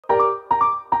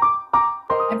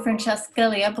Francesca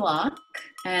LIA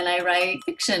and I write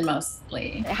fiction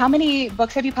mostly. How many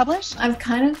books have you published? I've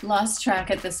kind of lost track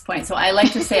at this point, so I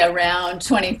like to say around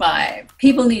 25.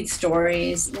 People need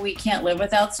stories. We can't live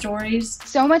without stories.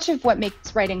 So much of what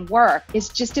makes writing work is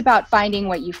just about finding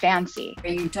what you fancy.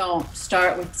 You don't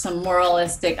start with some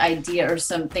moralistic idea or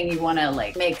something you want to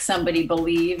make somebody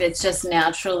believe. It's just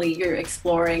naturally you're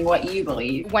exploring what you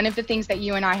believe. One of the things that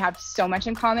you and I have so much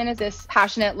in common is this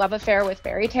passionate love affair with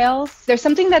fairy tales. There's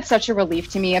something that's such a relief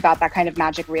to me about that kind of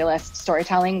magic realist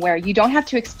storytelling where you don't have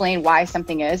to explain why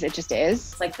something is, it just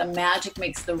is. It's like the magic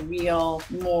makes the real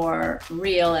more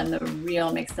real and the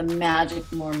real makes the magic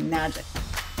more magic.